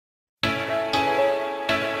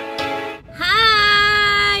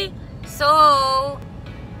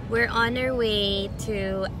We're on our way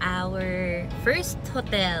to our first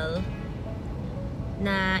hotel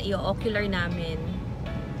na i-ocular namin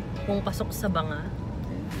kung pasok sa banga.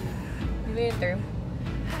 Ano yung term?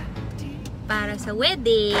 Para sa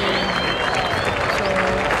wedding. So,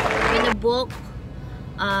 pinabook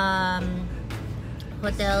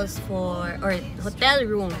hotels for, or hotel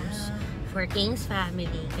rooms for King's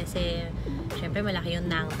family kasi syempre malaki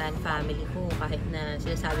yung Nangtan family ko kahit na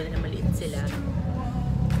sinasabi na maliit sila.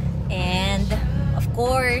 And of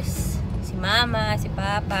course, si Mama, si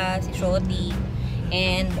Papa, si Shoti,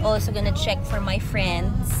 and also gonna check for my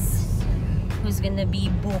friends who's gonna be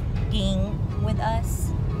booking with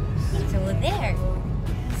us. So there.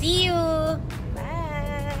 See you! Bye!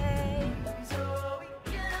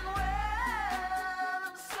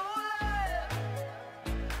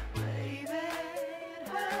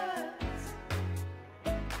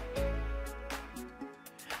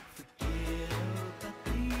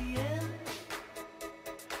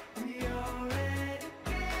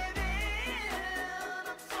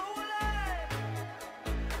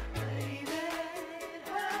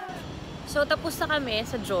 So, tapos na kami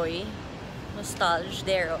sa Joy. Nostalgia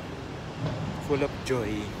there. Full of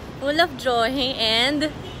joy. Full of joy and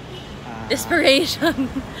desperation.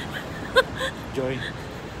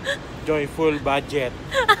 Joyful budget.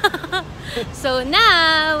 So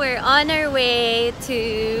now, we're on our way to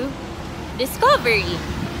Discovery.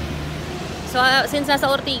 So, since nasa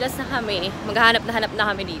Ortigas na kami, maghahanap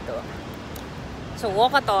na kami dito. So,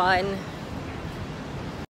 walkathon.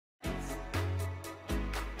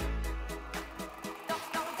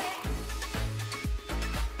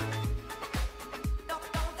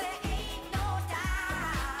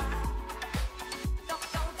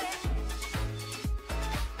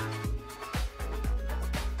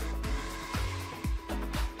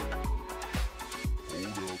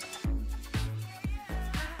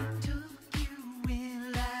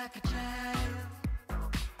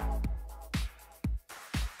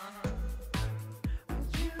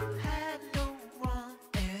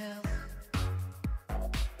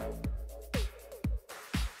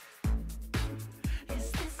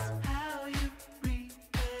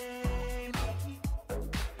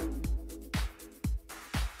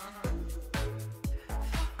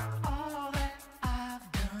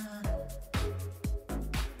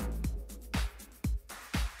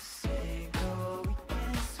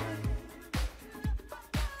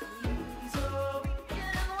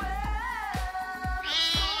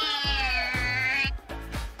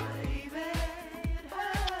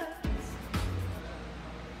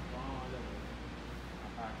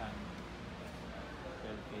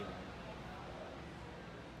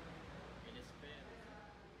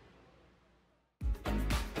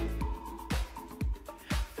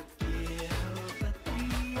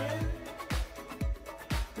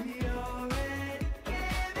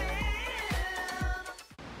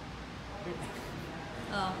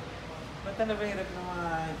 Oh. Ba't na ba hirap ng mga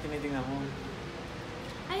tinitingnan mo?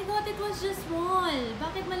 I thought it was just small.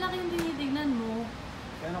 Bakit malaki yung tinitignan mo?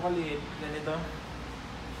 Kano kaliit? Ganito?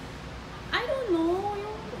 I don't know.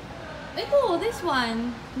 Ito, this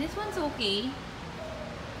one. This one's okay.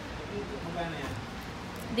 Magkano yan?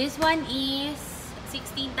 This one is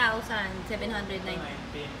 16,790.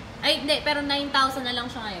 19. Ay, hindi. Pero 9,000 na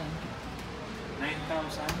lang siya ngayon.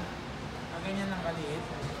 9,000? Ganyan lang kaliit.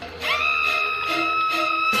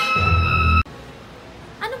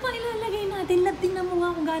 Ano pa ilalagay natin? Lab, tingnan mo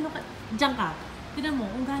nga kung gaano ka... Diyan ka. Tingnan mo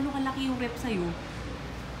kung gaano kalaki yung rep sa'yo.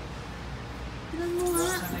 Tingnan mo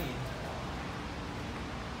nga.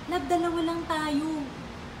 Lab, dalawa lang tayo.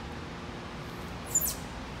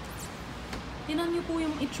 Tingnan niyo po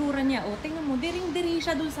yung itsura niya. O, tingnan mo. Diring-diri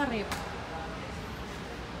siya dun sa rep.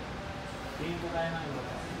 Tingin ko tayo ng iba.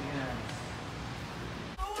 Tingnan.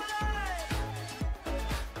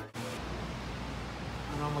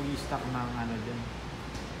 Ano mag-i-stock ng ano dyan?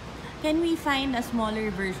 Can we find a smaller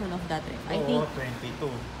version of that ref? I think 22.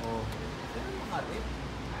 Oo. Tignan mo nga ref.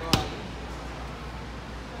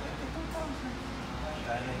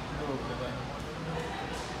 Kaya na itlog, diba?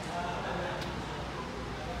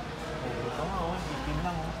 Ito nga, itim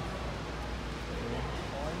lang,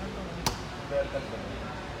 okay na ito. Berkat ba?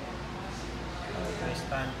 May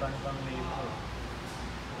stand pan pang label.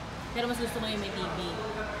 pero mas gusto mo yung may TV.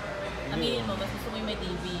 Aminin mo, mas gusto mo yung may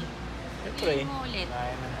TV. Siyempre, mo ulit.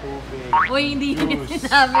 kaya ng tubig. Uy, hindi yun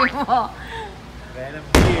sinabi mo. Kaya ng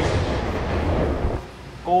beer.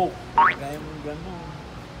 Coke. Kaya mo gano'n.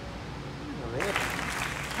 Ulit.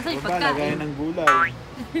 Asan yung Baba, lagay pagkain? ng gulay.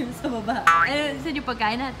 Sa baba. Eh, saan yung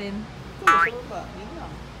pagkain natin? Ito, sa baba. Yun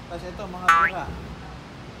lang. Tapos ito, mga tira.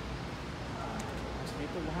 Tapos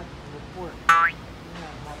dito lahat. Pork.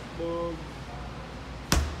 Yan, hotdog.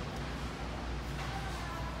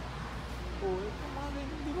 Oh, ito mga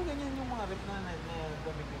ganyan. Di ba ganyan yung mga rep na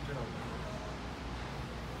gamit yung churro?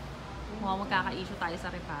 Mukhang magkaka-issue tayo sa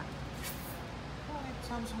rep ha. Bakit?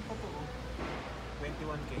 Samsung pa to.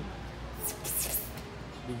 21K.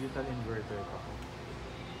 Digital inverter pa ko.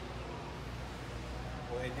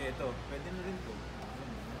 Pwede ito. Pwede na rin to.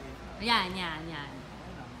 Yan, yan, yan.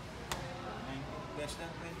 Less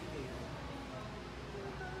than 20K.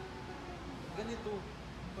 Ganito.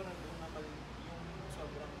 Parang doon naman yung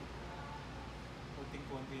sobrang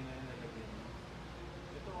puting-konti na nalagyan.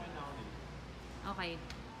 Ito okay na ako dito. Okay.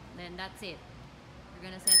 Then that's it. We're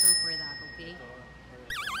gonna settle for that, okay? Ito.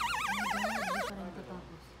 Hindi pa rin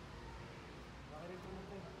tatapos.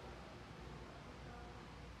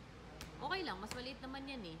 Okay lang, mas maliit naman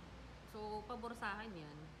yan eh. So, pabor sa akin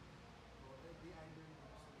yan.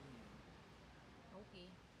 Okay.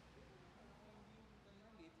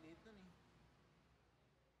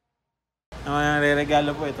 Ang mga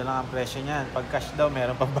re-regalo po, ito lang ang presyo niyan. Pag cash daw,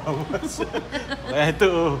 meron pa bawas. Kaya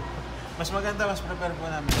ito, mas maganda, mas prepare po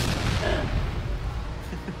namin.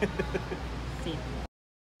 See.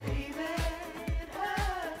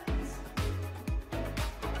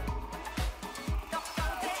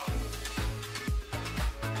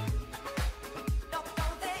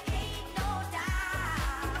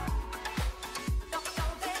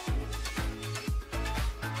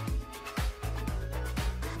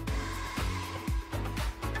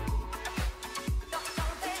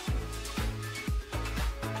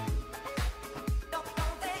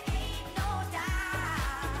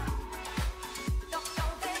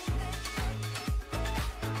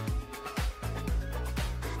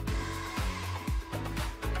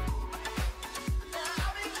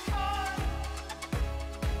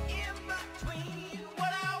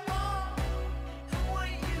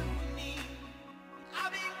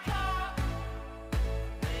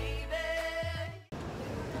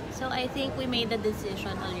 So I think we made the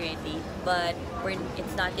decision already, but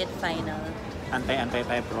it's not yet final. Antay-antay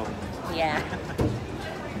tayo, bro. Yeah.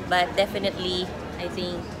 But definitely, I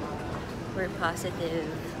think we're positive.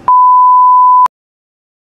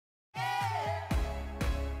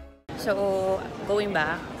 So, going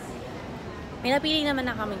back, may napili naman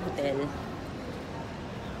na kaming hotel.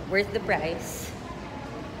 Worth the price.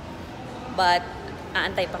 But,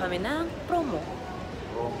 aantay pa kami ng promo.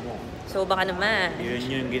 Promo. So, baka naman. Yun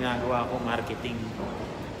yung ginagawa ko, marketing.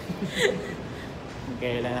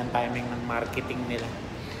 Kailan ang timing ng marketing nila.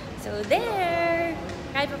 So, there!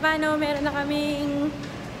 Kahit pa paano, meron na kaming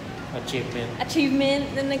achievement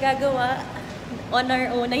na nagagawa on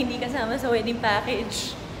our own na hindi kasama sa wedding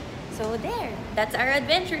package. So, there! That's our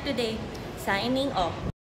adventure today. Signing off.